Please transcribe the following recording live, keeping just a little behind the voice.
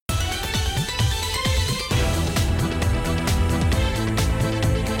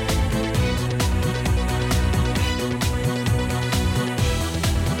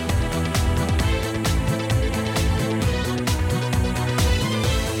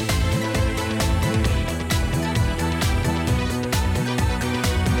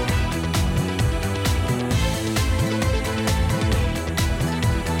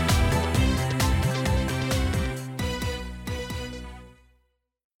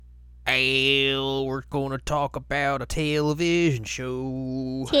Well, we're going to talk about a television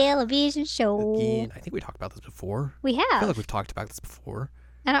show. Television show. Again, I think we talked about this before. We I feel like have. we've talked about this before.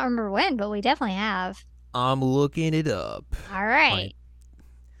 I don't remember when, but we definitely have. I'm looking it up. All right.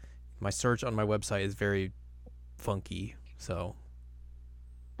 My search on my website is very funky, so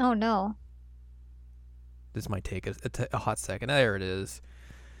Oh, no. this might take a hot second. There it is.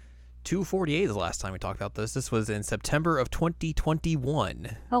 248 is the last time we talked about this. This was in September of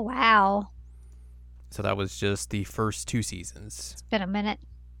 2021. Oh, wow. So that was just the first 2 seasons. It's been a minute.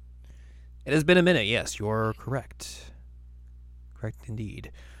 It has been a minute. Yes, you're correct. Correct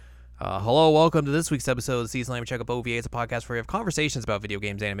indeed. Hello, welcome to this week's episode of the Season Line Check Up OVA. It's a podcast where we have conversations about video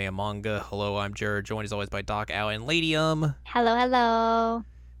games, anime, and manga. Hello, I'm Jared, joined as always by Doc, Al, and Ladium. Hello, hello.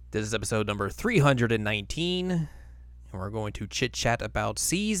 This is episode number 319, and we're going to chit-chat about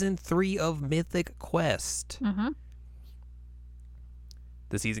Season 3 of Mythic Quest. Mm-hmm.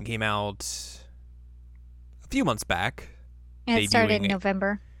 The season came out a few months back. And it started in Debuting-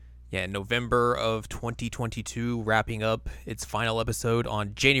 November. Yeah, November of 2022, wrapping up its final episode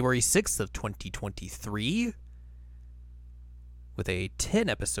on January 6th of 2023 with a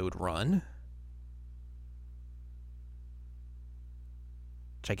 10-episode run,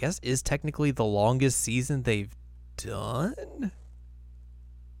 which I guess is technically the longest season they've done.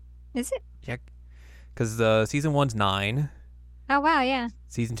 Is it? Yeah, because season 1's 9. Oh, wow, yeah.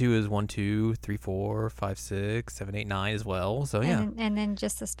 Season 2 is 1, 2, 3, 4, 5, 6, 7, 8, 9 as well. So yeah, And then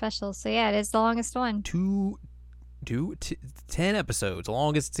just the special. So, yeah, it is the longest one. 10 episodes,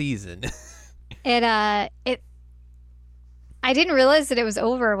 longest season. I didn't realize that it was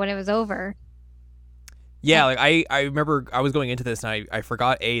over when it was over. Yeah, like I remember I was going into this and I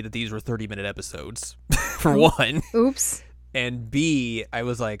forgot that these were 30-minute episodes for one, Oops. and B, I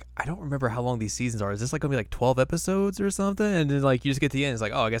was like, I don't remember how long these seasons are. Is this like gonna be like 12 episodes or something? And then like you just get to the end, it's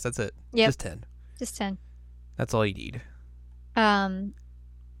like, oh, I guess that's it. Yep. Just 10. Just 10. That's all you need. And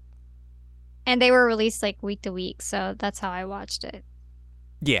they were released like week to week, so that's how I watched it.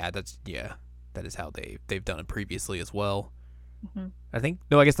 Yeah, that is how they've done it previously as well. Mm-hmm.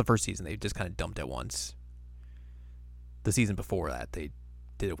 I guess the first season they just kind of dumped at once. The season before that they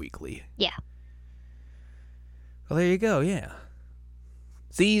did it weekly. Yeah. Well, there you go. Yeah.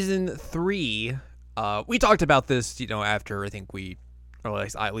 Season 3. We talked about this, after I think or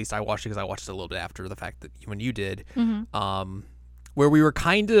at least I watched it because I watched it a little bit after the fact that when you did, Mm-hmm. where we were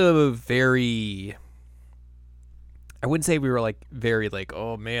kind of very. I wouldn't say we were like very like,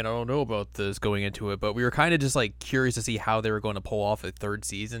 oh man, I don't know about this going into it, but we were kind of just like curious to see how they were going to pull off a third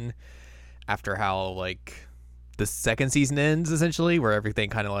season after how like the second season ends essentially, where everything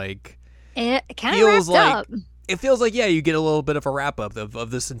kind of like It kind of feels wrapped like up. it feels like, yeah, you get a little bit of a wrap up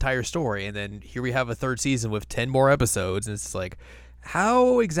of this entire story, and then here we have a third season with 10 more episodes, and it's like,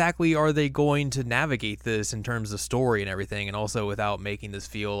 how exactly are they going to navigate this in terms of story and everything, and also without making this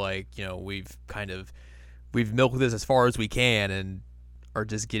feel like, we've milked this as far as we can and are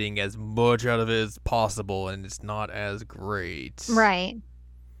just getting as much out of it as possible, and it's not as great. Right.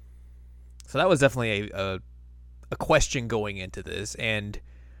 So that was definitely a question going into this, and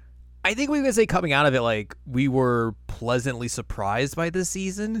I think we could say coming out of it, like, we were pleasantly surprised by this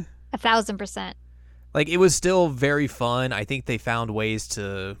season. 1,000%. Like, it was still very fun. I think they found ways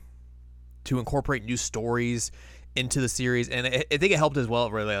to incorporate new stories into the series, and I think it helped as well.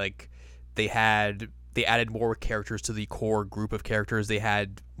 Really, like, they added more characters to the core group of characters. They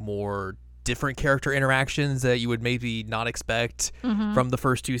had more different character interactions that you would maybe not expect Mm-hmm. from the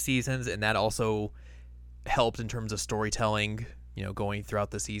first 2 seasons, and that also helped in terms of storytelling, going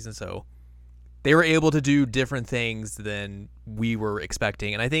throughout the season. So they were able to do different things than we were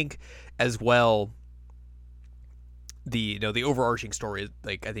expecting, and I think as well the overarching story,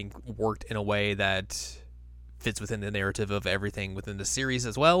 like, I think worked in a way that fits within the narrative of everything within the series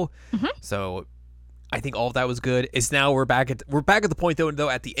as well. Mhm. So I think all of that was good. It's now we're back at the point though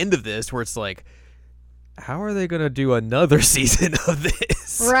at the end of this where it's like, how are they gonna do another season of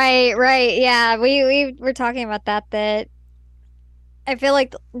this? Right. Yeah, we were talking about that I feel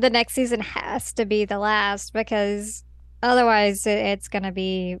like the next season has to be the last, because otherwise it's gonna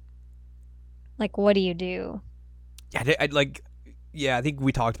be like, what do you do? I think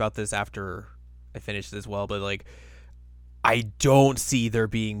we talked about this after I finished as well, but like, I don't see there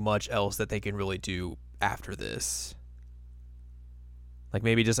being much else that they can really do after this. Like,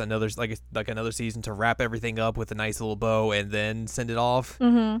 maybe just another another season to wrap everything up with a nice little bow and then send it off.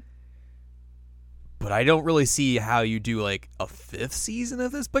 Mm-hmm. But I don't really see how you do like a 5th season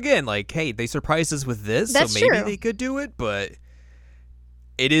of this. But again, like, hey, they surprised us with this, That's so maybe true. they could do it. But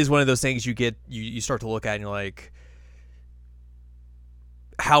it is one of those things you start to look at and you're like,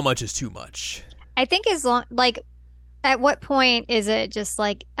 how much is too much? I think as long like at what point is it just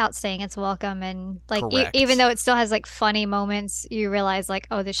like outstaying its welcome and like even Correct. though it still has like funny moments, you realize like,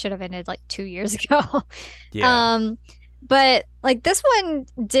 oh, this should have ended like 2 years ago. Yeah. Um, but like this one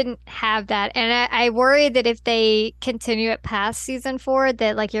didn't have that, and I worry that if they continue it past season 4,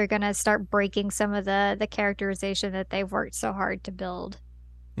 that like you're gonna start breaking some of the characterization that they've worked so hard to build.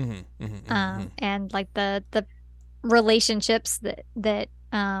 And like the relationships that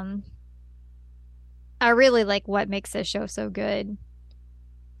are really like what makes this show so good.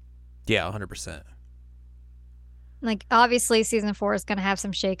 Yeah, 100%. Like obviously season 4 is gonna have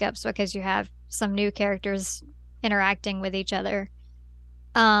some shakeups because you have some new characters interacting with each other.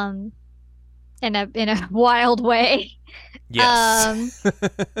 Um, in a wild way. Yes.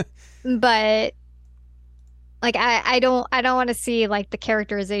 But like I don't want to see like the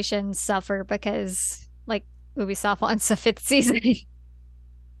characterization suffer because like Ubisoft wants a 5th season.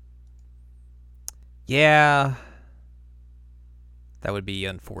 Yeah. That would be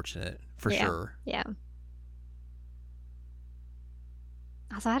unfortunate for Yeah. sure. Yeah.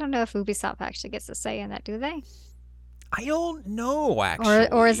 Also, I don't know if Ubisoft actually gets a say in that, do they? I don't know, actually.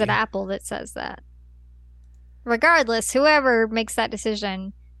 Or is it Apple that says that? Regardless, whoever makes that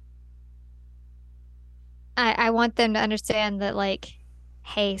decision, I want them to understand that like,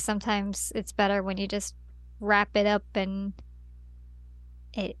 hey, sometimes it's better when you just wrap it up and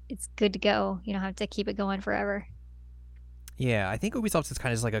it's good to go. You don't have to keep it going forever. Yeah, I think Ubisoft is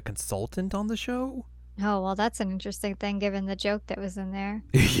kind of just like a consultant on the show. Oh, well, that's an interesting thing given the joke that was in there.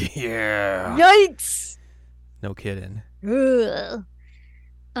 Yeah. Yikes! No kidding. Ugh.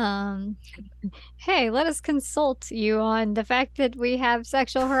 Um, hey, let us consult you on the fact that we have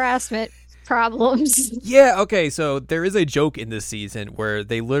sexual harassment problems. Yeah, okay, so there is a joke in this season where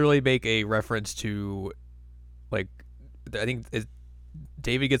they literally make a reference to, like, I think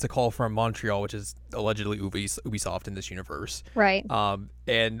David gets a call from Montreal, which is allegedly Ubisoft in this universe. Right.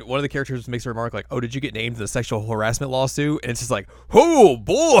 And one of the characters makes a remark like, "Oh, did you get named in the sexual harassment lawsuit?" And it's just like, "Oh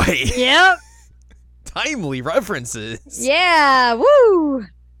boy!" Yep. Timely references. Yeah. Woo.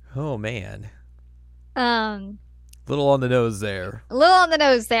 Oh man. Um, Little on the nose there. a little on the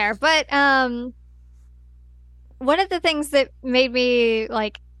nose there, but one of the things that made me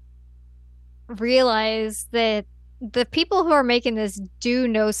like realize that the people who are making this do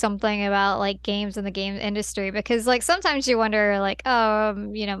know something about like games and the game industry because like sometimes you wonder like are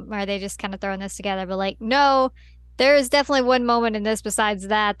they just kind of throwing this together, but like no, there is definitely one moment in this besides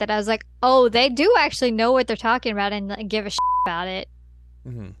that I was like, oh, they do actually know what they're talking about and like, give a shit about it.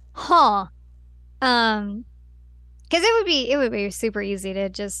 Huh. um because it would be super easy to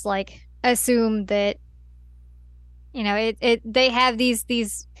just like assume that it they have these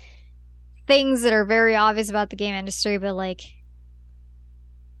things that are very obvious about the game industry, but like,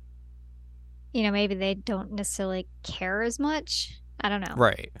 maybe they don't necessarily care as much. I don't know.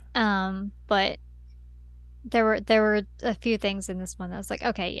 Right. But there were a few things in this one that was like,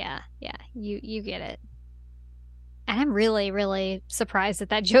 okay, yeah, you get it. And I'm really, really surprised that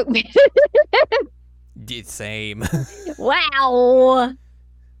that joke made it. Same. Wow.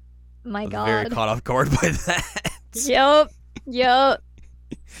 My God. Very caught off guard by that. Yup.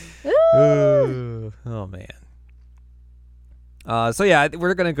 Oh man. So yeah,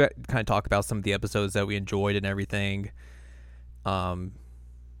 we're gonna kind of talk about some of the episodes that we enjoyed and everything.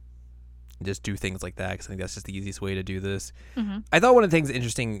 Just do things like that because I think that's just the easiest way to do this. Mm-hmm. I thought one of the things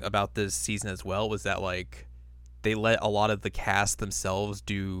interesting about this season as well was that like they let a lot of the cast themselves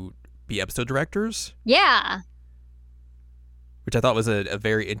be episode directors. Yeah. Which I thought was a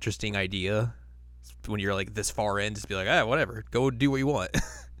very interesting idea. When you're like this far in, just be like, whatever, go do what you want.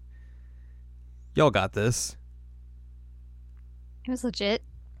 Y'all got this. It was legit.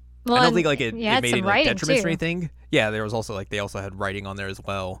 Well, I don't think like it made any like detriments too. or anything. Yeah, there was also like they also had writing on there as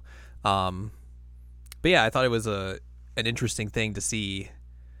well. But yeah, I thought it was an interesting thing to see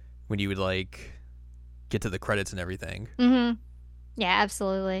when you would like get to the credits and everything. Mm-hmm. Yeah,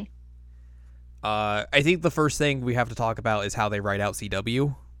 absolutely. I think the first thing we have to talk about is how they write out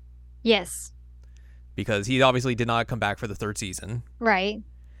CW. Yes. Because he obviously did not come back for the 3rd season. Right.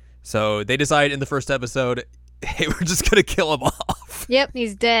 So they decide in the first episode, hey, we're just going to kill him off. Yep,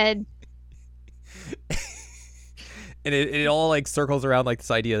 he's dead. And it all like circles around like this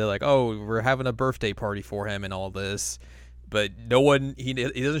idea that like, oh, we're having a birthday party for him and all this. But no one, he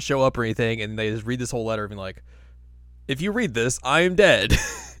doesn't show up or anything. And they just read this whole letter and be like, if you read this, I am dead.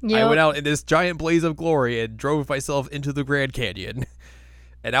 Yep. I went out in this giant blaze of glory and drove myself into the Grand Canyon.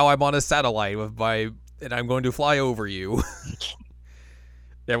 And now I'm on a satellite and I'm going to fly over you.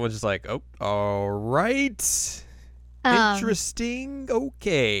 Everyone's just like, oh, all right. Um, Interesting.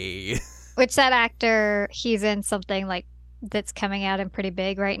 Okay. which that actor, he's in something like that's coming out and pretty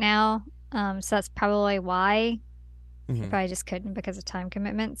big right now. So that's probably why he Hmm. probably just couldn't because of time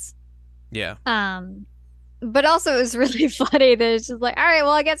commitments. Yeah. Um, but also it was really funny that it's just like, all right,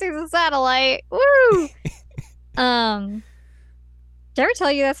 well, I guess he's a satellite. Woo! Um, did I ever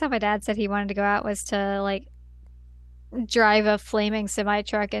tell you that's how my dad said he wanted to go out was to like drive a flaming semi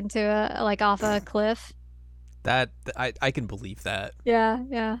truck into a like off a cliff? That I can believe that. Yeah,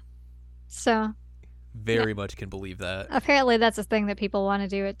 yeah. So yeah, Very much can believe that. apparently that's a thing that people want to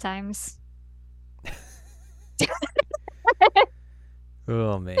do at times.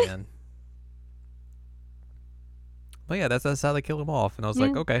 Oh man. But yeah, that's how they killed him off, and I was Yeah,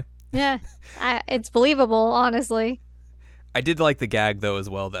 like, okay. yeah. It's believable, honestly. I did like the gag though as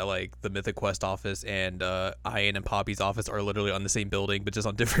well that like the Mythic Quest office and Ian and Poppy's office are literally on the same building but just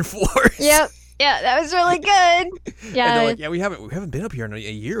on different floors. Yep. Yeah, that was really good. And they're Yeah, like, yeah, we haven't been up here in a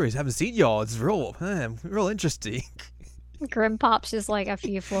year. We haven't seen y'all. It's real interesting. Grim Pop's just like a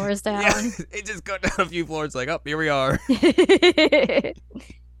few floors Yeah, down. it just go down a few floors. Like, oh, here we are. That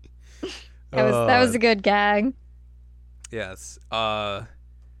was Uh, a good gag. yes. I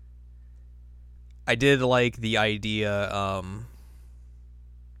did like the idea.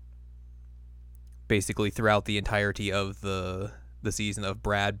 Basically throughout the entirety of the season of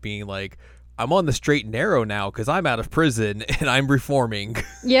Brad being like, I'm on the straight and narrow now because I'm out of prison and I'm reforming.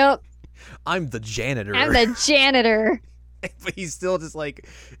 Yep. I'm the janitor. I'm the janitor. But he's still just like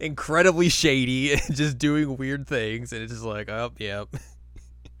incredibly shady and just doing weird things, and it's just like, oh yeah.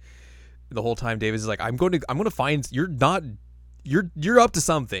 The whole time Davis is like, I'm going to find you're up to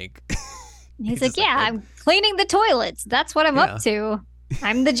something. He's He's like, just like, yeah, nope. I'm cleaning the toilets. That's what I'm Yeah. up to.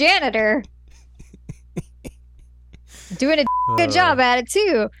 I'm the janitor. Doing a good job at it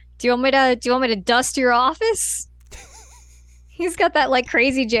too. Do you want me to dust your office? He's got that like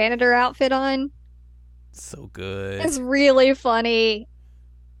crazy janitor outfit on. So good. It's really funny.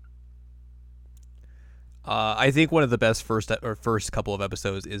 I think one of the best first couple of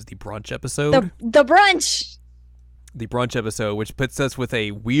episodes is the brunch episode. The brunch. The brunch episode, which puts us with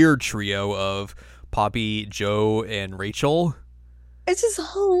a weird trio of Poppy, Joe, and Rachel. It's just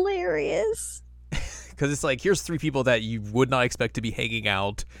hilarious. Because it's like, here's three people that you would not expect to be hanging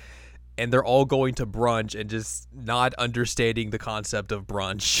out, and they're all going to brunch and just not understanding the concept of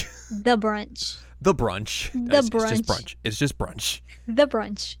brunch. The brunch. The brunch. The It's just brunch. brunch. It's just brunch. The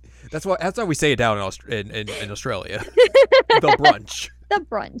brunch. That's how we say it down in Australia. The brunch. The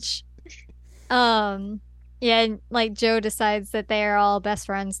brunch. Yeah, and like Joe decides that they are all best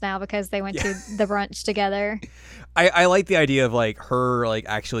friends now because they went to the brunch together. I like the idea of like her like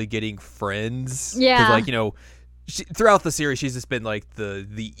actually getting friends. Yeah. Because like, you know, throughout the series she's just been like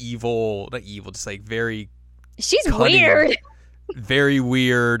the evil, not evil, just like very She's cunning, weird. very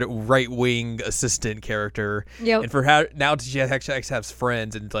weird right wing assistant character. Yep. And for now she actually has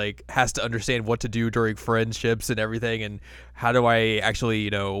friends and like has to understand what to do during friendships and everything, and how do I actually,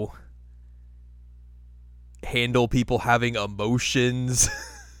 you know, handle people having emotions.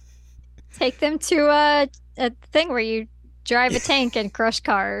 Take them to a thing where you drive a tank and crush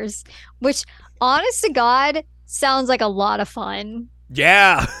cars, which, honest to God, sounds like a lot of fun.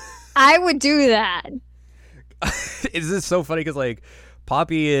 Yeah. I would do that. It's just so funny because like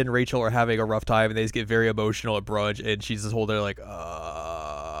Poppy and Rachel are having a rough time and they just get very emotional at brunch, and she's just holding there like,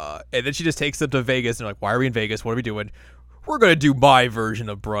 and then she just takes them to Vegas and they're like, why are we in Vegas? What are we doing? We're gonna do my version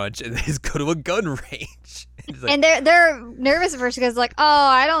of brunch, and they just go to a gun range. It's like, And they're nervous at first because like, oh,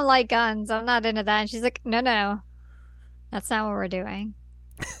 I don't like guns. I'm not into that. And she's like, no, that's not what we're doing.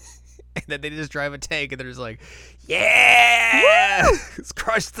 and then they just drive a tank and they're just like, yeah, let's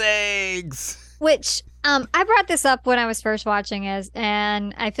crush things. Which I brought this up when I was first watching it,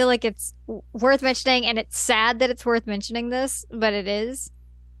 and I feel like it's worth mentioning, and it's sad that it's worth mentioning this, but it is.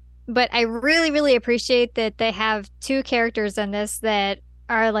 But I really, really appreciate that they have two characters in this that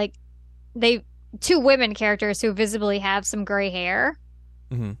are like two women characters who visibly have some gray hair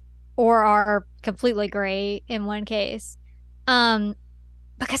Mm-hmm. or are completely gray in one case.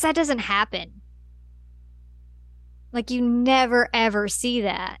 Because that doesn't happen. Like you never ever see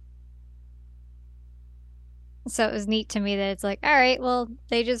that. So it was neat to me that it's like, all right, well,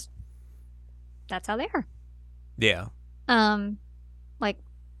 that's how they are. Yeah. Like,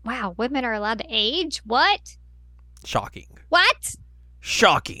 wow, women are allowed to age? What? Shocking. What?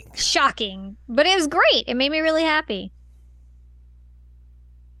 Shocking. Shocking. But it was great. It made me really happy.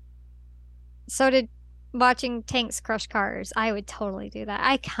 So did watching tanks crush cars. I would totally do that.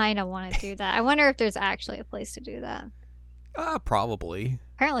 I kind of want to do that. I wonder if there's actually a place to do that. Probably.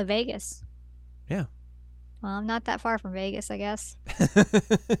 Apparently Vegas. Yeah. Well, I'm not that far from Vegas, I guess.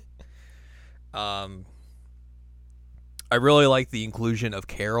 um, I really like the inclusion of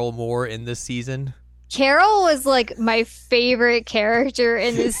Carol more in this season. Carol was like my favorite character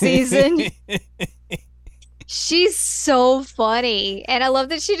in this season. She's so funny. And I love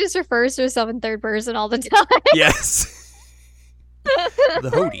that she just refers to herself in third person all the time. Yes. The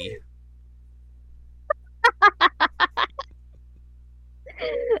Hody.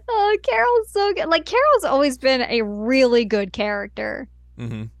 Oh, Carol's so good. Like Carol's always been a really good character.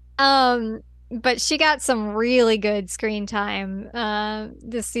 Mm-hmm. But she got some really good screen time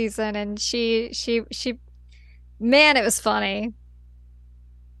this season, and she man, it was funny.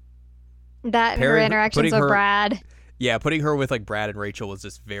 That and her interactions with Brad. Yeah, putting her with like Brad and Rachel was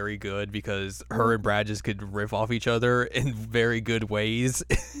just very good because her and Brad just could riff off each other in very good ways.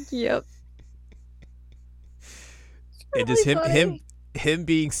 Yep. And just him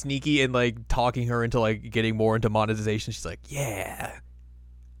being sneaky and like talking her into like getting more into monetization. She's like, yeah,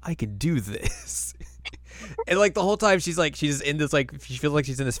 I can do this. And like the whole time she's in this like she feels like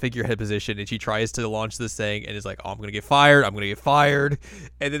she's in this figurehead position and she tries to launch this thing and is like, oh, I'm gonna get fired,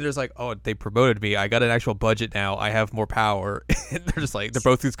 and then there's like, oh, they promoted me, I got an actual budget now, I have more power. And they're just like, they're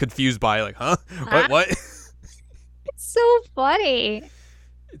both just confused by like, huh, what It's so funny.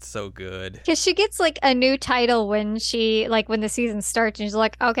 It's so good because she gets like a new title when the season starts, and she's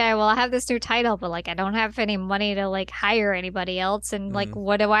like, okay, well, I have this new title, but like I don't have any money to like hire anybody else, and like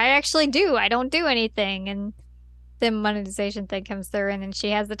what do I actually do? I don't do anything. And the monetization thing comes through, and then she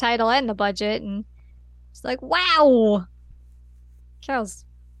has the title and the budget, and it's like, wow, Carol's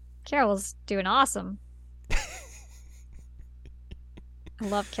doing awesome. I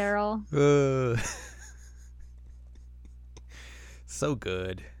love Carol. So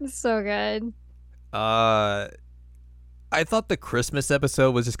good. So good. I thought the Christmas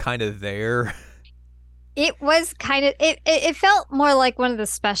episode was just kind of there. It was kind of it felt more like one of the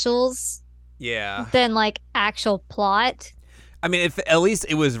specials. Yeah. Than like actual plot. I mean, at least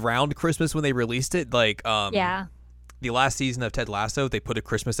it was round Christmas when they released it. Like, yeah. The last season of Ted Lasso, they put a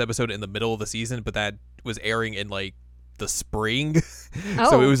Christmas episode in the middle of the season, but that was airing in like the spring. Oh.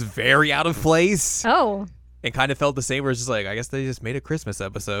 So it was very out of place. Oh. It kind of felt the same where it's just like, I guess they just made a Christmas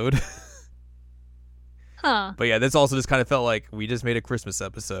episode. Huh. But yeah, this also just kind of felt like we just made a Christmas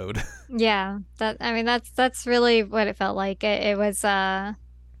episode. Yeah. That's really what it felt like. It was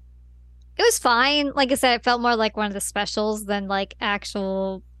fine. Like I said, it felt more like one of the specials than like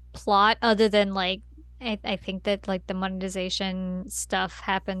actual plot, other than like I think that like the monetization stuff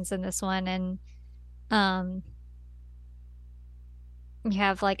happens in this one, and you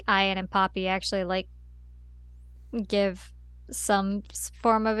have like Ian and Poppy actually like give some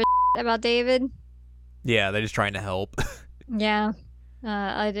form of a about David. Yeah, they're just trying to help. Yeah.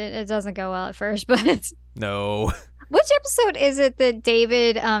 It doesn't go well at first, but no. Which episode is it that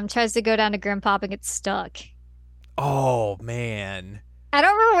David tries to go down to Grim Pop and gets stuck? Oh man, I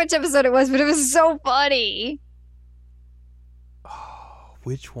don't remember which episode it was, but it was so funny. Oh,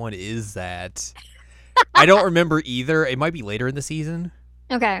 which one is that? I don't remember either. It might be later in the season.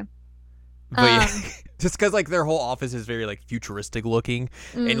 Okay. But yeah, just because like their whole office is very like futuristic looking,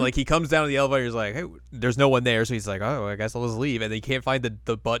 and like he comes down to the elevator, he's like, hey, there's no one there, so he's like, oh, I guess I'll just leave, and they can't find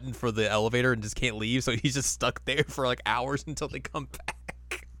the button for the elevator and just can't leave, so he's just stuck there for like hours until they come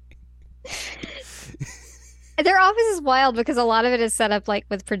back. Their office is wild because a lot of it is set up like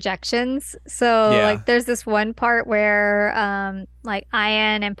with projections. So like there's this one part where like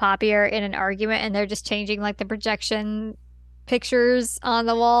Ian and Poppy are in an argument and they're just changing like the projection pictures on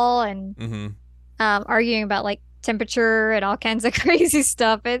the wall and arguing about like temperature and all kinds of crazy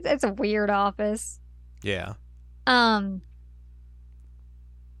stuff. It's a weird office. Yeah.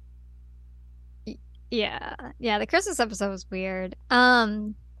 Yeah, the Christmas episode was weird.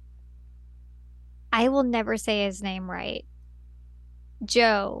 I will never say his name right.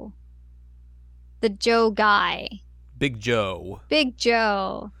 Joe. The Joe guy. Big Joe. Big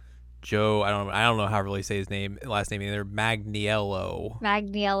Joe. Joe, I don't know how to really say his last name either. Magniello. I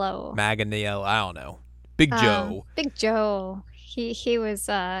don't know. Big Joe. Big Joe. He was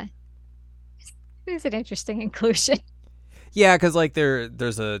an interesting inclusion. Yeah, because like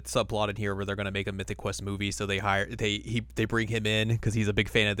there's a subplot in here where they're gonna make a Mythic Quest movie, so they bring him in because he's a big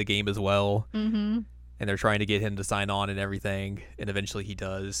fan of the game as well, and they're trying to get him to sign on and everything, and eventually he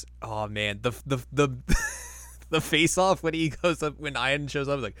does. Oh man, the face off when he goes up when Ian shows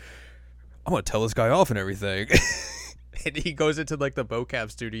up, like, I'm gonna tell this guy off and everything, and he goes into like the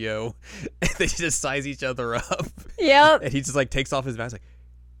mocap studio, and they just size each other up. Yep. And he just like takes off his mask, like,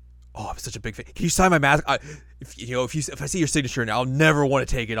 oh, I'm such a big fan. Can you sign my mask? If I see your signature now, I'll never want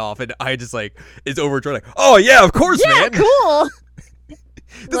to take it off. And I just like it's overjoyed. Like, oh yeah, of course, Yeah, man. cool.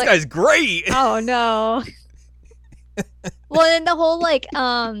 This Like, guy's great. oh no. Well, and the whole like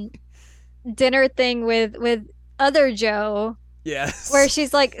dinner thing with other Joe, Yes. where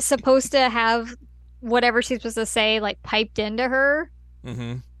she's like supposed to have whatever she's supposed to say like piped into her.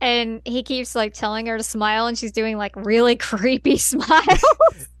 Mm-hmm. And he keeps like telling her to smile, and she's doing like really creepy smiles.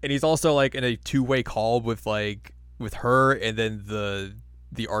 And he's also like in a two-way call with her and then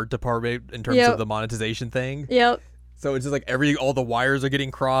the art department in terms Yep. of the monetization thing. Yep. So it's just like all the wires are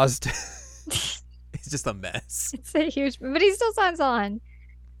getting crossed. It's just a mess. It's a huge, but he still signs on.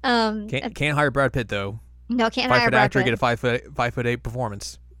 Can't hire Brad Pitt though. No, can't 5 hire foot Brad actor Pitt. get a 5'8"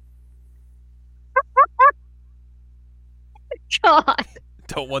 performance. God,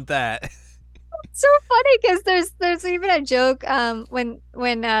 Don't want that. so funny because there's even a joke when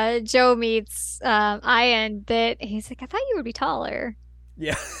Joe meets Ian that he's like, I thought you would be taller.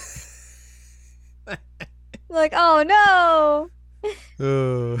 Yeah. Like, oh no.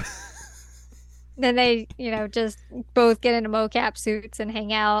 Uh, Then they, just both get into mocap suits and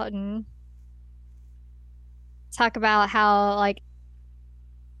hang out and talk about how like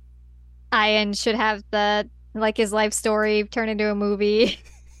Ian should have his life story turned into a movie.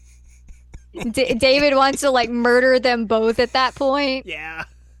 David wants to like murder them both at that point. yeah.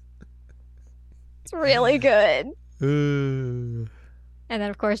 It's really good. Uh, And then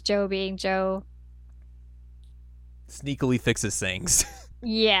of course Joe being Joe. Sneakily fixes things.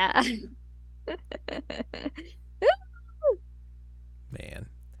 Yeah. Man.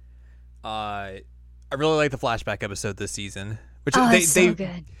 I really like the flashback episode this season. Which Oh, they it's so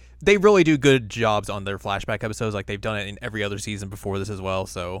good. they really do good jobs on their flashback episodes. Like they've done it in every other season before this as well.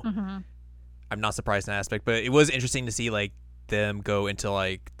 So Mm-hmm. I'm not surprised in that aspect. But it was interesting to see like them go into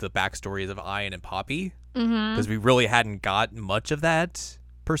like the backstories of Ian and Poppy Mm-hmm. because we really hadn't got much of that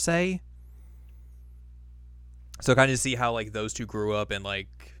per se. So kind of see how like those two grew up and like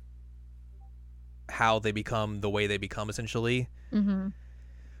how they become the way they become essentially Mm-hmm.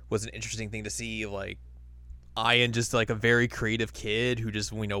 was an interesting thing to see. Like Ian, just like a very creative kid who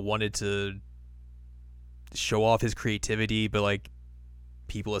just wanted to show off his creativity, but like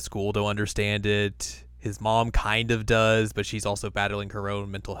people at school don't understand it. His mom kind of does, but she's also battling her own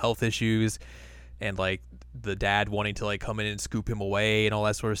mental health issues, and like the dad wanting to like come in and scoop him away and all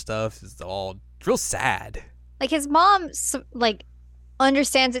that sort of stuff is all real sad. Like his mom like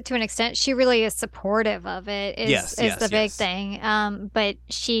understands it to an extent. She really is supportive of it. Is the big thing. But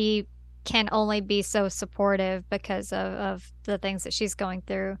she can only be so supportive because of the things that she's going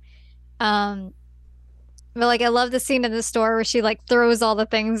through. But like I love the scene in the store where she like throws all the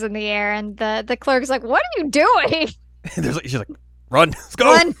things in the air and the clerk's like, "What are you doing?" And she's like, "Run, let's go,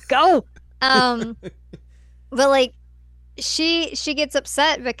 Run, go." But like she gets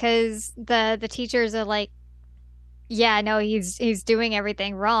upset because the teachers are like, yeah, no, he's doing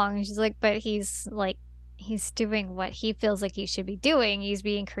everything wrong. And she's like, but he's doing what he feels like he should be doing. He's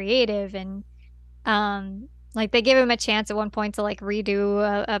being creative and like they give him a chance at one point to like redo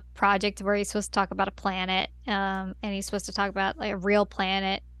a project where he's supposed to talk about a planet and he's supposed to talk about like a real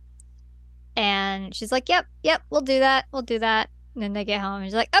planet. And she's like, yep, we'll do that. And then they get home and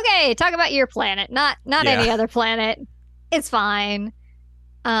she's like, okay, talk about your planet, not any other planet. It's fine.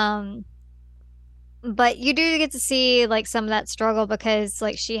 But you do get to see like some of that struggle because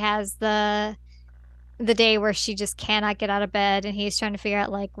like she has the day where she just cannot get out of bed and he's trying to figure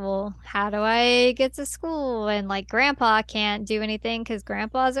out like, well, how do I get to school? And like grandpa can't do anything because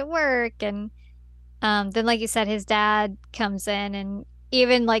grandpa's at work. And then like you said, his dad comes in and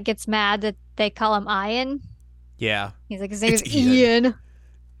even like gets mad that they call him Ian. Yeah. He's like, his name is Ian.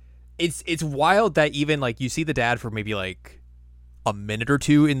 It's wild that even like you see the dad for maybe like a minute or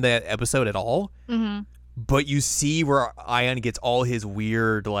two in that episode at all, Mm-hmm. but you see where Ian gets all his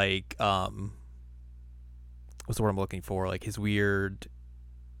weird like what's the word I'm looking for? Like his weird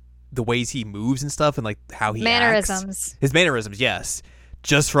the ways he moves and stuff and like how he Mannerisms. acts. His mannerisms, yes.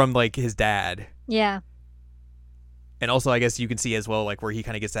 Just from like his dad. Yeah. And also I guess you can see as well like where he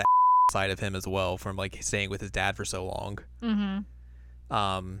kind of gets that side of him as well from like staying with his dad for so long.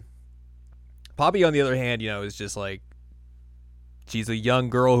 Mm-hmm. Poppy on the other hand, is just like she's a young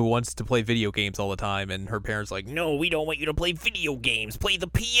girl who wants to play video games all the time, and her parents are like, no, we don't want you to play video games. Play the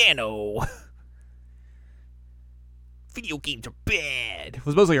piano. Video games are bad. It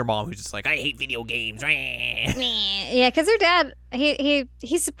was mostly her mom who's just like, I hate video games. Yeah, because her dad,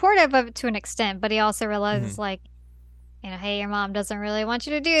 he's supportive of it to an extent, but he also realizes like, hey, your mom doesn't really want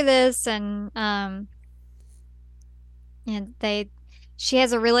you to do this, and she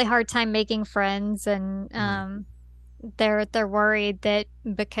has a really hard time making friends, and Hmm. they're worried that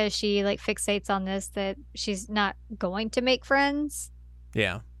because she like fixates on this that she's not going to make friends.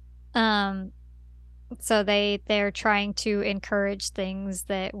 Yeah. Um, so they're trying to encourage things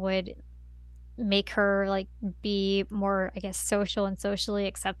that would make her like be more, I guess, social and socially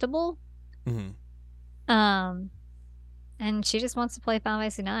acceptable. Hmm. Um, and she just wants to play Final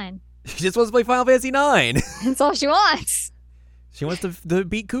Fantasy 9. She just wants to play Final Fantasy 9. That's all she wants. She wants to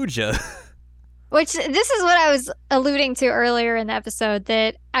beat Kuja. Which this is what I was alluding to earlier in the episode,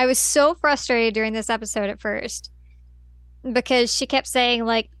 that I was so frustrated during this episode at first because she kept saying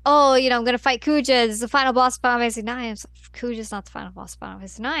like, "Oh, I'm gonna fight Kuja. This is the final boss of Final Fantasy 9." I was like, Kuja's not the final boss of Final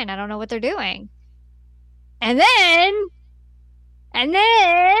Fantasy 9. I don't know what they're doing. And then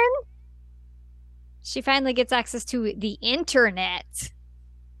she finally gets access to the internet.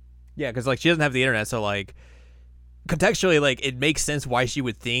 Yeah, because like she doesn't have the internet, so like contextually, like it makes sense why she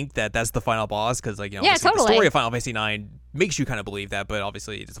would think that that's the final boss, because like Yeah, obviously the story totally. of Final Fantasy 9 makes you kind of believe that, but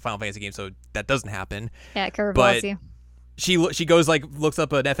obviously it's a Final Fantasy game, so that doesn't happen. Yeah, it curve But you. she goes like looks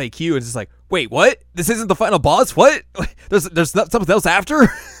up an FAQ and is just like, wait, what? This isn't the final boss? What? There's something else after?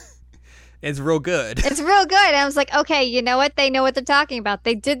 It's real good. It's real good. I was like, okay, you know what? They know what they're talking about.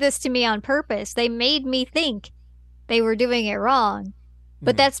 They did this to me on purpose. They made me think they were doing it wrong.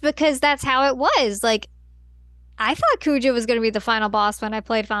 But Mhm. that's because that's how it was. Like, I thought Kuja was going to be the final boss when I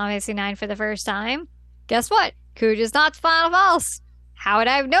played Final Fantasy 9 for the first time. Guess what? Kuja's not the final boss. How would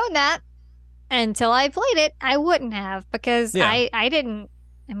I have known that? Until I played it, I wouldn't have, because Yeah. I didn't.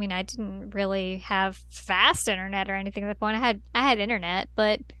 I mean, I didn't really have fast internet or anything at the point. I had internet,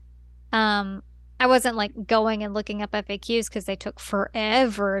 but um, I wasn't like going and looking up FAQs because they took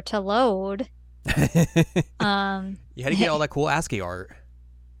forever to load. Um, You had to get all that cool ASCII art.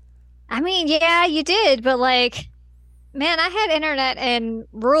 I mean, yeah, you did, but like, man, I had internet in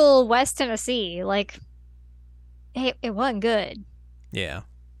rural West Tennessee. Like, it wasn't good. Yeah.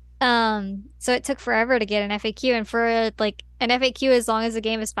 So it took forever to get an FAQ, and for like an FAQ as long as the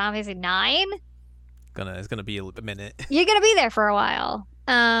game is Final Fantasy 9, It's gonna be a minute. you're gonna be there for a while.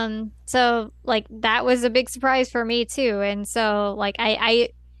 So like that was a big surprise for me too, and so like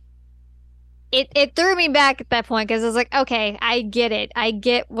it threw me back at that point because I was like, okay, I get it. I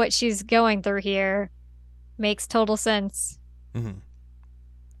get what she's going through here. Makes total sense. Hmm.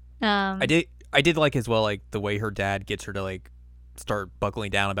 I Um, did I did like as well like the way her dad gets her to like start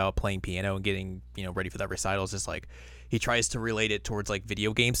buckling down about playing piano and getting ready for that recital. Is just like he tries to relate it towards like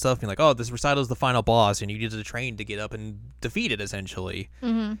video game stuff, being like, oh, this recital is the final boss, and you need to train to get up and defeat it essentially,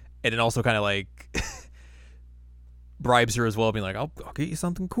 mhm. and then also kind of like bribes her as well, being like, I'll get you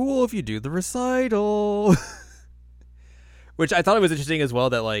something cool if you do the recital. Which I thought it was interesting as well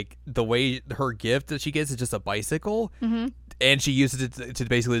that like the way her gift that she gets is just a bicycle, Mhm. and she uses it to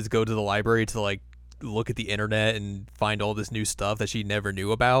basically just go to the library to like look at the internet and find all this new stuff that she never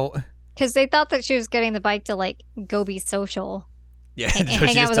knew about. Because they thought that she was getting the bike to like go be social, Yeah, so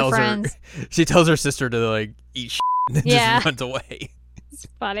hang she out just with her tells her friends. she tells her sister to like eat and then Yeah, just runs away. it's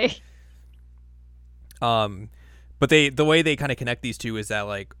funny. Um, but the way they kind of connect these two is that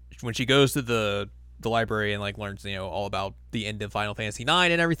like when she goes to the library and like learns all about the end of Final Fantasy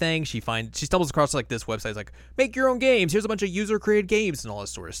 9 and everything, she stumbles across like this website. It's like, make your own games. Here's a bunch of user created games and all this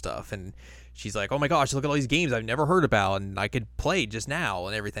sort of stuff. And she's like, oh my gosh, look at all these games I've never heard about and I could play just now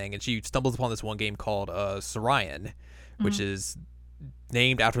and everything. And she stumbles upon this one game called Sarian, which Mhm. is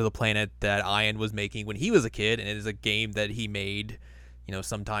named after the planet that Ian was making when he was a kid, and it is a game that he made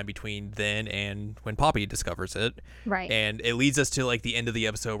sometime between then and when Poppy discovers it. Right. And it leads us to like the end of the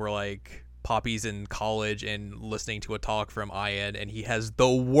episode where like Poppy's in college and listening to a talk from Ian, and he has the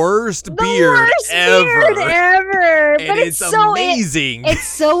worst The beard worst ever. beard ever. And But it's so amazing. it's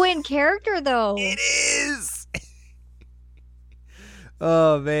so in character though. It is.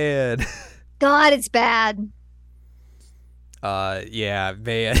 Oh man. God, it's bad. Yeah,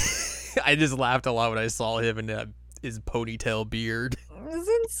 man. I just laughed a lot when I saw him in his ponytail beard. It's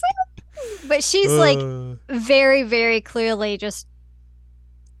insane. But she's like very, very clearly just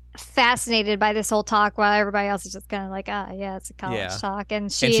fascinated by this whole talk while everybody else is just kind of like, yeah, it's a college Yeah. talk. And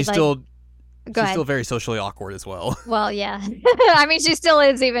And she she's like, still go she's ahead. still very socially awkward as well. Well, yeah. I mean, she still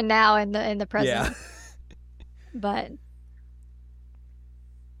is even now in the present. Yeah. But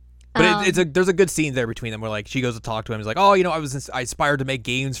But there's a good scene there between them where like she goes to talk to him. He's like, oh, I aspired to make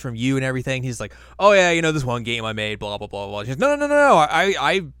games from you and everything. He's like, oh yeah, this one game I made, blah blah blah blah. She's like, no. I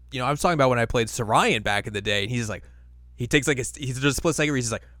I was talking about when I played Sarian back in the day. And he's like, he takes like he's just a split second where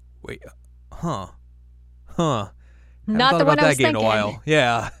he's like, wait, huh. Haven't not thought the about one I that was game in a thinking. while.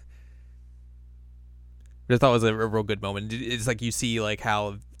 Yeah. I thought it was a real good moment. It's like you see like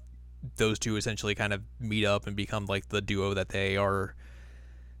how those two essentially kind of meet up and become like the duo that they are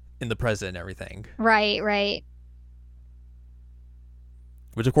in the present and everything. Right, right.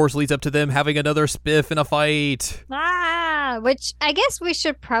 Which of course leads up to them having another spiff in a fight. Which I guess we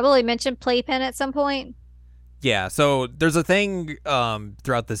should probably mention Playpen at some point. Yeah, so there's a thing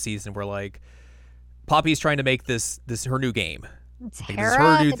throughout the season where like Poppy's trying to make this her new game. It's Like, this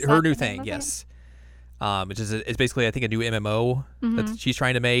Hera. is Is her that new the name thing, of it? yes. Which is it's basically I think a new MMO that she's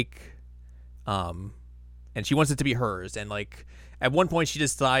trying to make. And she wants it to be hers. And like at one point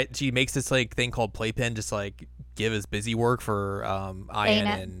she makes this like thing called Playpen, just like give as busy work for Ian Dana.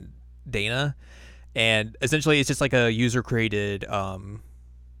 and Dana. And essentially it's just like a user created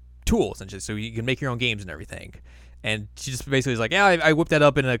tool essentially, so you can make your own games and everything. And she just basically is like, yeah, I whipped that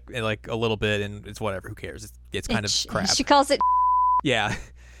up in like a little bit, and it's whatever, who cares? It's kind of crap. She calls it. Yeah.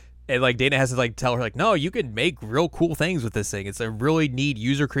 And like Dana has to like tell her like, no, you can make real cool things with this thing. It's a really neat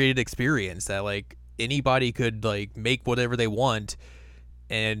user created experience that like anybody could like make whatever they want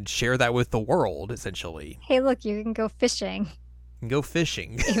and share that with the world essentially. Hey, look, you can go fishing, And go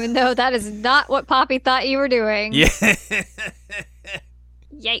fishing. even though that is not what Poppy thought you were doing. Yeah.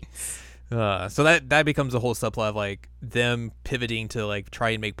 Yikes. So that becomes a whole subplot of like them pivoting to like try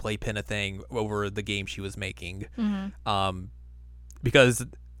and make Playpen a thing over the game she was making. Because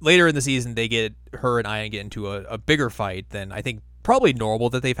later in the season her and Ian get into a bigger fight than I think probably normal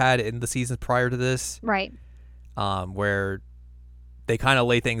that they've had in the seasons prior to this. Right. Where they kind of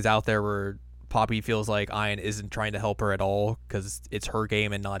lay things out there where Poppy feels like Ian isn't trying to help her at all because it's her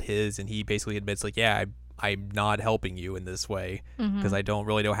game and not his, and he basically admits like, yeah, I'm not helping you in this way because I don't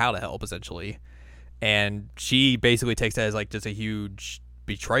really know how to help essentially. And she basically takes that as like just a huge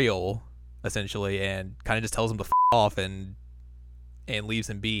betrayal essentially, and kind of just tells him to off and leaves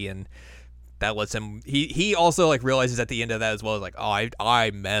him be. And that lets him he also like realizes at the end of that as well, like, oh,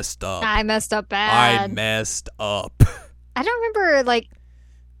 I messed up. I messed up bad. I messed up. I don't remember, like,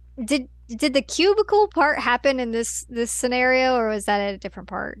 did the cubicle part happen in this scenario, or was that at a different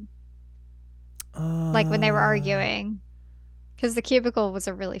part? Like when they were arguing, because the cubicle was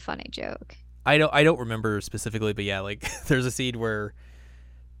a really funny joke. I don't remember specifically, but yeah, like there's a scene where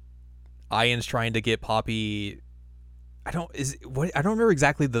Ian's trying to get Poppy. I don't remember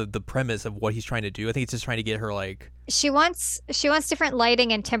exactly the premise of what he's trying to do. I think it's just trying to get her like She wants different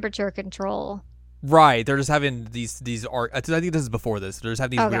lighting and temperature control. right. They're just having these I think this is before this. They're just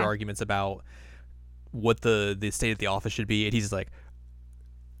having these Okay. weird arguments about what the state of the office should be, and he's just like,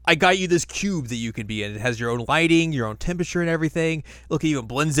 I got you this cube that you can be in. It has your own lighting, your own temperature, and everything. Look, it even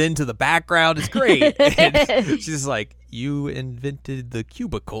blends into the background. It's great. And she's just like, you invented the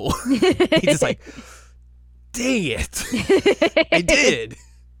cubicle. He's just like, dang it. I did.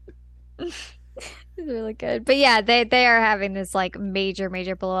 It's really good. But yeah, they are having this like major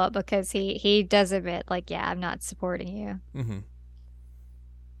blow up because he does admit like, yeah, I'm not supporting you. Mm-hmm. And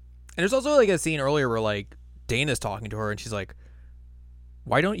there's also like a scene earlier where like Dana's talking to her and she's like,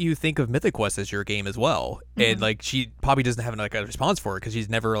 why don't you think of Mythic Quest as your game as well? And like Poppy doesn't have like a response for it because she's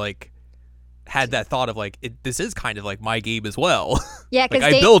never like had that thought of like this is kind of like my game as well. Yeah, like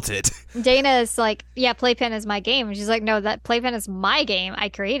because I built it. Dana's like, yeah, Playpen is my game. And she's like, no, that Playpen is my game. I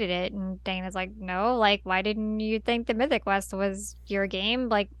created it. And Dana's like, no, like, why didn't you think the Mythic Quest was your game?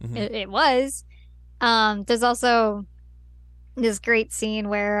 Like, it was. There's also this great scene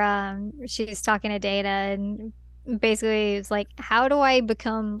where she's talking to Dana and basically it's like, how do I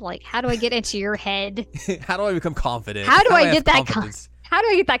get into your head? How do I become confident? How do I have get that confidence? How do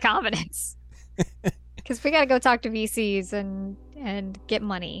I get that confidence? Because we gotta go talk to VCs and get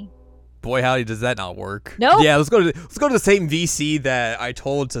money. Boy, howdy, does that not work? Nope. Yeah, let's go to the same VC that I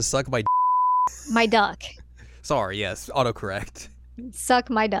told to suck my. My duck. Sorry, yes, autocorrect. Suck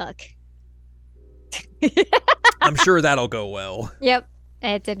my duck. I'm sure that'll go well. Yep.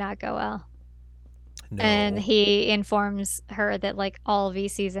 It did not go well. No. And he informs her that like all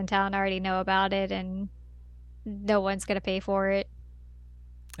VCs in town already know about it and no one's gonna pay for it.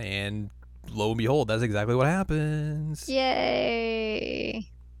 And lo and behold, that's exactly what happens. Yay.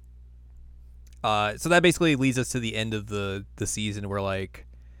 So that basically leads us to the end of the season where like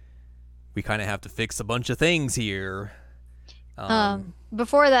we kind of have to fix a bunch of things here.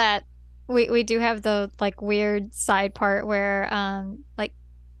 Before that, we do have the like weird side part where like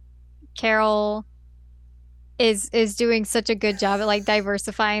Carol is doing such a good job at like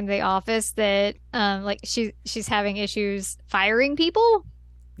diversifying the office that like she's having issues firing people.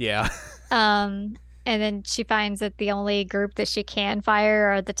 Yeah. And then she finds that the only group that she can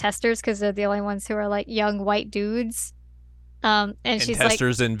fire are the testers because they're the only ones who are like young white dudes. And And she's like,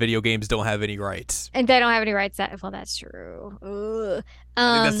 testers in video games don't have any rights. and they don't have any rights. That well, that's true. Ugh.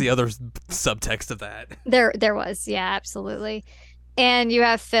 I think that's the other subtext of that. There was, yeah, absolutely. And you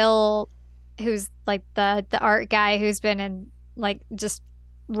have Phil, who's like the art guy who's been in like just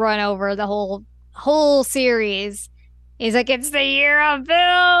run over the whole series. He's like, it's the year of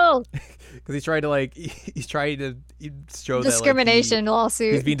Phil. Because he's trying to show that Discrimination he's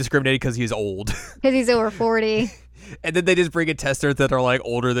lawsuit being discriminated because he's old. because he's over 40. And then they just bring in testers that are like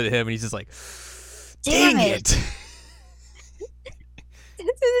older than him, and he's just like, Damn dang it. it.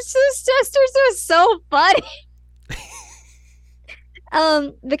 These sisters are so funny.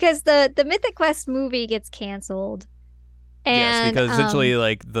 Because the Mythic Quest movie gets canceled. Yes, And because essentially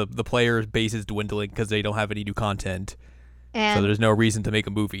like the player base is dwindling because they don't have any new content. So and there's no reason to make a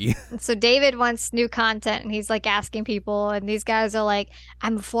movie. so David wants new content and he's like asking people, and these guys are like,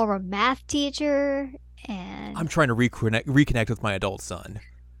 I'm a former math teacher, and I'm trying to reconnect with my adult son.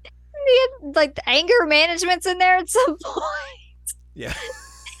 like the anger management's in there at some point. Yeah.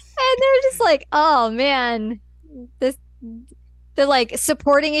 And they're just like, oh man, this they're like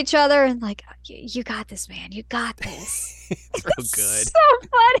supporting each other and like, you got this, man, you got this. It's real good. So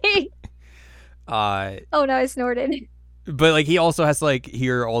funny. Uh, Oh no, I snorted. but like he also has to like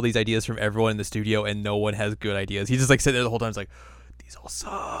hear all these ideas from everyone in the studio, and no one has good ideas. He's just like sitting there the whole time. It's like, these all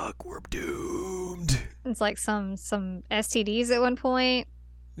suck. We're doomed. It's like some STDs at one point.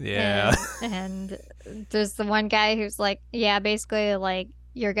 Yeah. And there's the one guy who's like, yeah, basically like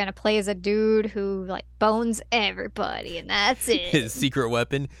you're gonna play as a dude who like bones everybody, and that's it. His secret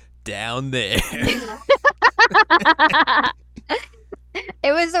weapon down there.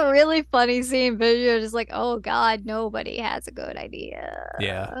 It was a really funny scene, but you're just like, oh god, nobody has a good idea.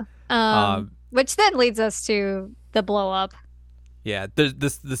 Yeah. Which then leads us to the blow up. Yeah. There's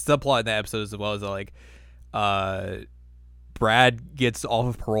this subplot in that episode as well, is that like Brad gets off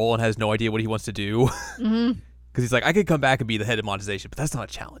of parole and has no idea what he wants to do. Mm-hmm. Because he's like, I could come back and be the head of monetization, but that's not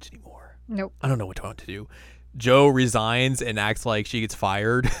a challenge anymore. Nope. I don't know what I want to do. Joe resigns and acts like she gets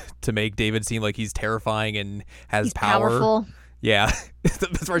fired to make David seem like he's terrifying and has He's power. powerful. Yeah.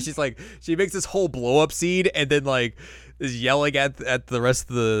 That's where she's like, she makes this whole blow up scene and then like is yelling at the rest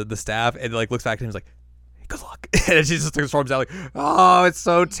of the staff and like looks back at him and is like, good luck. And she just storms out like, oh, it's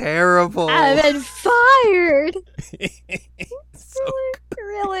so terrible. I've been fired. So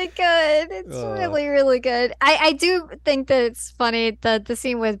Really good. It's really, really good. I do think that it's funny the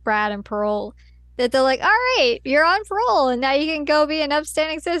scene with Brad and Pearl, that they're like, all right, you're on parole and now you can go be an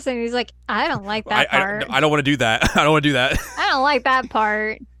upstanding citizen. And he's like, I don't like that part. I don't want to do that. I don't want to do that. I don't like that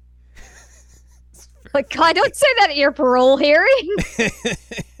part. Like, God, don't say that at your parole hearing.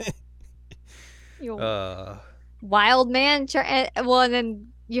 You wild man. Well, and then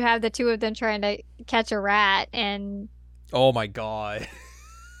you have the two of them trying to catch a rat, and oh my god.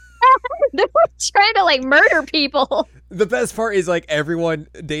 they're trying to like murder people. The best part is like everyone,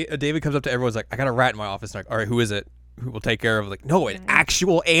 David comes up to everyone's like, I got a rat in my office. Like, all right, who is it? Who will take care of it? Like, no, an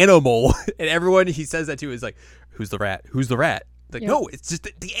actual animal. And everyone he says that to is like, who's the rat? Who's the rat? Like, no, it's just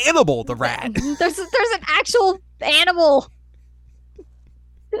the animal, the rat. There's an actual animal.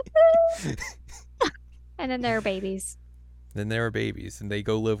 And then there are babies. Then there are babies, and they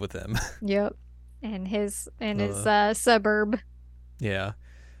go live with him. Yep. And his suburb. Yeah.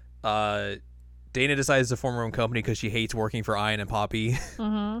 Dana decides to form her own company because she hates working for Ian and Poppy.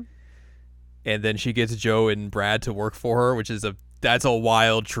 Mm-hmm. And then she gets Joe and Brad to work for her, which is that's a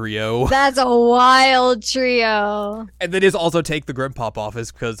wild trio. That's a wild trio. And then just also take the Grim Pop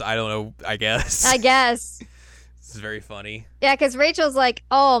office because I don't know, I guess. This is very funny. Yeah, because Rachel's like,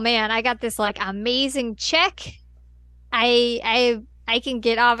 oh man, I got this like amazing check. I can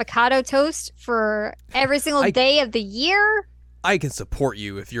get avocado toast for every single day of the year. I can support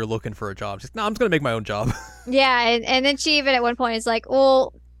you if you're looking for a job. Just, no, I'm just gonna make my own job. Yeah, and then she even at one point is like,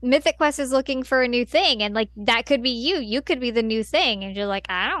 well, Mythic Quest is looking for a new thing, and like that could be you. You could be the new thing. And you're like,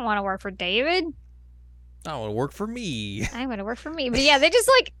 I don't want to work for David. I want to work for me. I want to work for me. But yeah, they just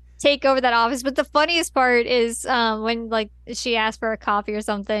like take over that office. But the funniest part is when like she asked for a coffee or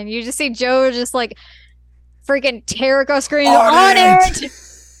something, you just see Joe just like freaking Terrico screaming on it.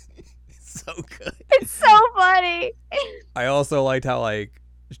 So good. It's so funny. I also liked how like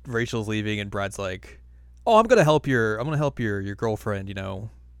Rachel's leaving and Brad's like, oh, I'm gonna help your girlfriend, you know,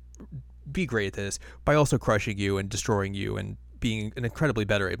 be great at this by also crushing you and destroying you and being incredibly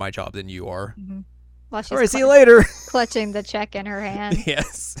better at my job than you are. Mm-hmm. Well, she's all right, see you later. Clutching the check in her hand.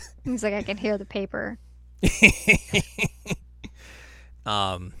 Yes. He's like, I can hear the paper.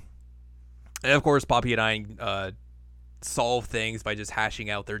 And of course, Poppy and I solve things by just hashing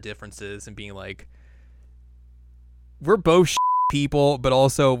out their differences and being like, we're both people, but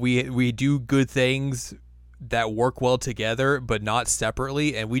also we do good things that work well together, but not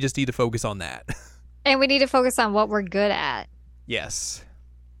separately, and we just need to focus on that. And we need to focus on what we're good at. Yes.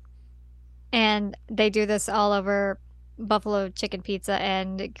 And they do this all over buffalo chicken pizza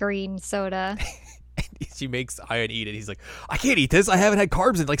and green soda. She makes Ian eat it. He's like, I can't eat this. I haven't had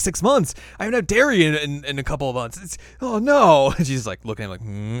carbs in like 6 months. I haven't had dairy in a couple of months. Oh no. And she's like looking at him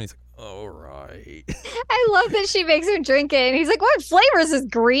like, He's like, all right. I love that she makes him drink it. And he's like, what flavor is this?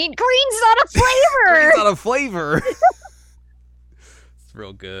 Green? Green's not a flavor. Green's not a flavor. It's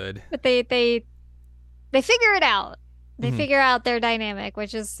real good. But they figure it out. They figure out their dynamic,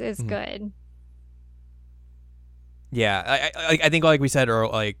 which is good. Yeah, I think like we said, or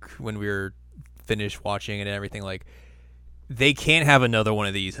like when we were finished watching and everything, like they can't have another one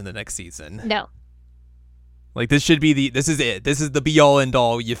of these in the next season. No. Like this should be this is it. This is the be all end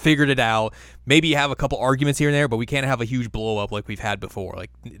all. You figured it out. Maybe you have a couple arguments here and there, but we can't have a huge blow up like we've had before.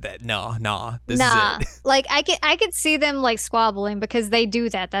 Like that. Nah. This is it. Like I could see them like squabbling because they do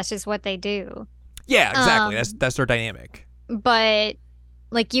that. That's just what they do. Yeah, exactly. That's their dynamic. But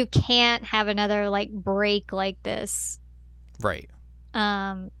like you can't have another like break like this. Right.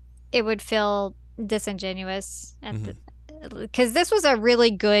 It would feel disingenuous because this was a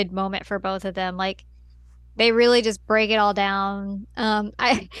really good moment for both of them. Like they really just break it all down.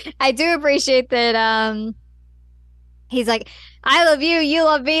 I do appreciate that he's like, I love you, you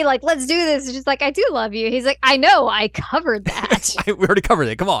love me, like let's do this. It's just like, I do love you. He's like, I know, I covered that. We already covered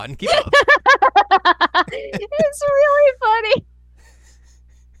it. Come on, keep up. It's really funny.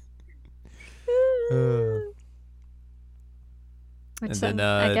 Which then,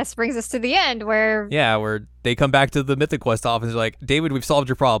 I guess brings us to the end where they come back to the Mythic Quest office and they're like, David, we've solved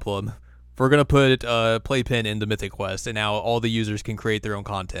your problem. We're going to put Playpen in the Mythic Quest, and now all the users can create their own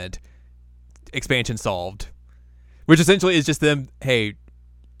content. Expansion solved. Which essentially is just them, hey,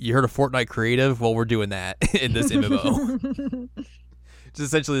 you heard of Fortnite Creative? Well, we're doing that in this MMO. It's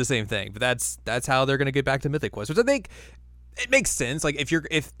essentially the same thing, but that's how they're going to get back to Mythic Quest, which I think it makes sense. Like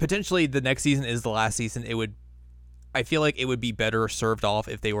if potentially the next season is the last season, I feel like it would be better served off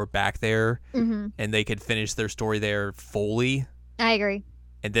if they were back there and they could finish their story there fully. I agree.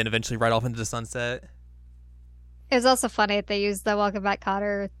 And then eventually ride off into the sunset. It was also funny that they used the Welcome Back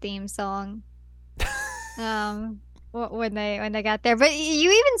Kotter theme song when they got there. But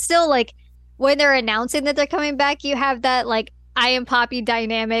you even still, like, when they're announcing that they're coming back, you have that, like, I Am Poppy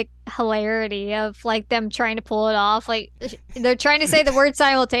dynamic hilarity of, like, them trying to pull it off. Like, they're trying to say the word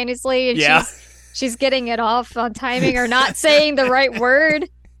simultaneously, and she's getting it off on timing or not saying the right word.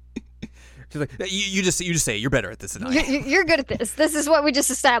 She's like, you just say it. You're better at this than I am. You're good at this. This is what we just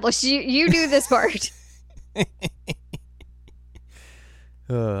established. You do this part.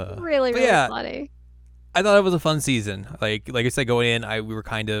 Really funny. I thought it was a fun season. Like I said, going in, we were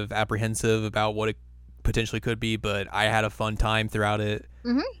kind of apprehensive about what it potentially could be, but I had a fun time throughout it.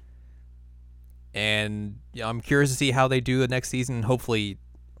 And I'm curious to see how they do the next season. Hopefully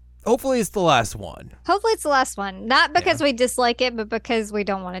it's the last one. Hopefully it's the last one. Not because we dislike it, but because we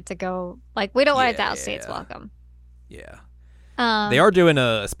don't want it to go, like, we don't want it to outstay its welcome. Yeah. They are doing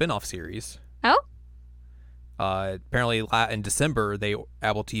a spin-off series. Oh? Apparently in December,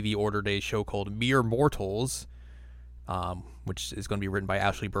 Apple TV ordered a show called Mere Mortals, which is going to be written by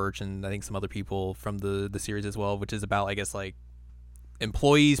Ashley Birch and I think some other people from the series as well, which is about, I guess, like,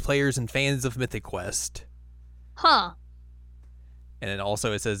 employees, players, and fans of Mythic Quest. Huh. And then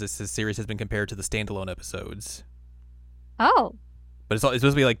also it says this series has been compared to the standalone episodes. Oh. But it's supposed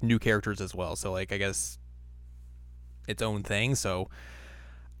to be like new characters as well. So like I guess its own thing. So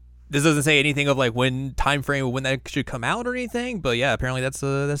this doesn't say anything of like when time frame of when that should come out or anything. But yeah, apparently that's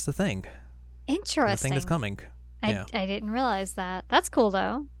the thing. Interesting. The thing that's coming. I didn't realize that. That's cool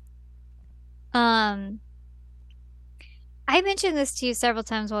though. I mentioned this to you several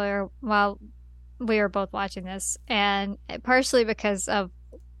times while we were both watching this, and partially because of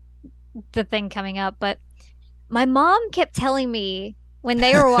the thing coming up, but my mom kept telling me when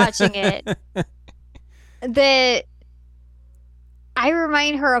they were watching it that I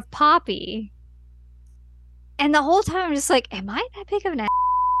remind her of Poppy. And the whole time I'm just like, am I that big of an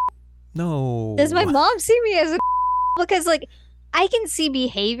No. Does my mom see me as a because like I can see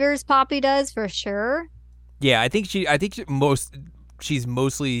behaviors Poppy does for sure. Yeah, I think she's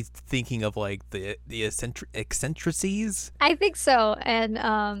mostly thinking of like the eccentricities. I think so, and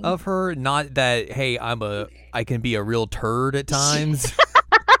of her, not that hey, I can be a real turd at times.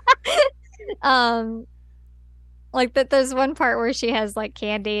 Like that. There's one part where she has like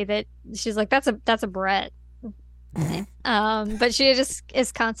candy that she's like, that's a Brett. But she just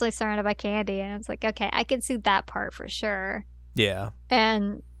is constantly surrounded by candy, and it's like, okay, I can see that part for sure. Yeah.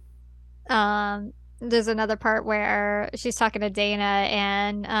 And there's another part where she's talking to Dana,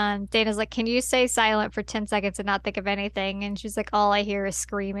 and Dana's like, "Can you stay silent for 10 seconds and not think of anything?" And she's like, "All I hear is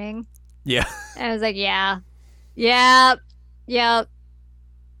screaming." Yeah. And I was like, "Yeah, yeah, yeah."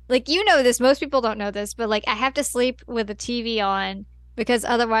 Like, you know this, most people don't know this, but like I have to sleep with the TV on because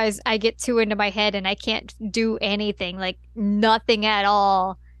otherwise I get too into my head and I can't do anything, like nothing at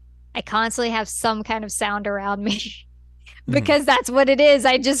all. I constantly have some kind of sound around me Mhm. because that's what it is.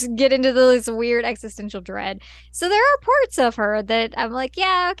 I just get into this weird existential dread. So there are parts of her that I'm like,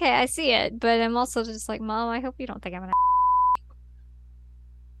 yeah, okay, I see it, but I'm also just like, Mom, I hope you don't think I'm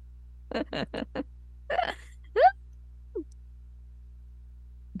an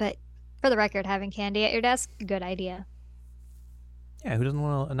But for the record, having candy at your desk, good idea. Yeah, who doesn't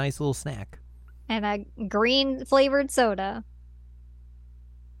want a nice little snack? And a green flavored soda.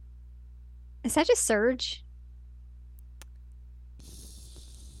 Is that just Surge?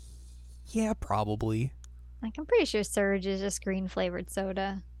 Yeah, probably. Like, I'm pretty sure Surge is just green flavored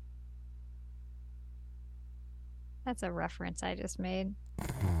soda. That's a reference I just made.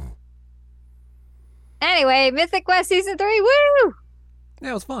 Anyway, Mythic Quest Season 3, woo! Yeah,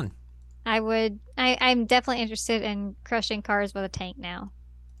 it was fun. I'm definitely interested in crushing cars with a tank now.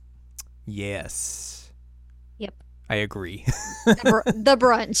 Yes. Yep. I agree. The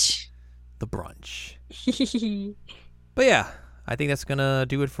brunch. The brunch. But yeah, I think that's going to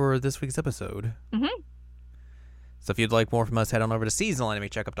do it for this week's episode. Mm-hmm. So if you'd like more from us, head on over to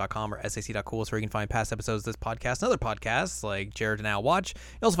seasonalanimecheckup.com or sac.cool so where you can find past episodes of this podcast and other podcasts like Jared and Al Watch.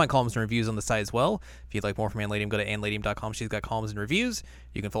 You'll also find columns and reviews on the site as well. If you'd like more from Anladium, go to anladium.com. She's got columns and reviews.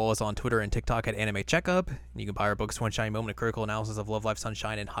 You can follow us on Twitter and TikTok at Anime Checkup. You can buy our books, One Shiny Moment, a critical analysis of Love, Life,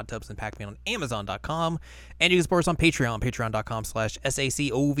 Sunshine, and Hot Tubs and Pac-Man on Amazon.com. And you can support us on Patreon,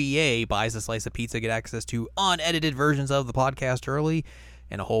 patreon.com/SACOVA. Buy us a slice of pizza, get access to unedited versions of the podcast early,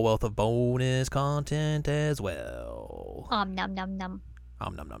 and a whole wealth of bonus content as well. Num num num.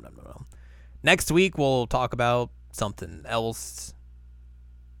 Nom nom nom nom nom. Next week we'll talk about something else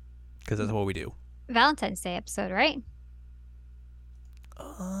because that's what we do. Valentine's Day episode, right?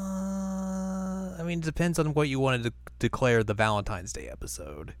 I mean, it depends on what you wanted to declare the Valentine's Day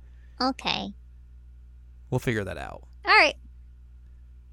episode. Okay. We'll figure that out. All right.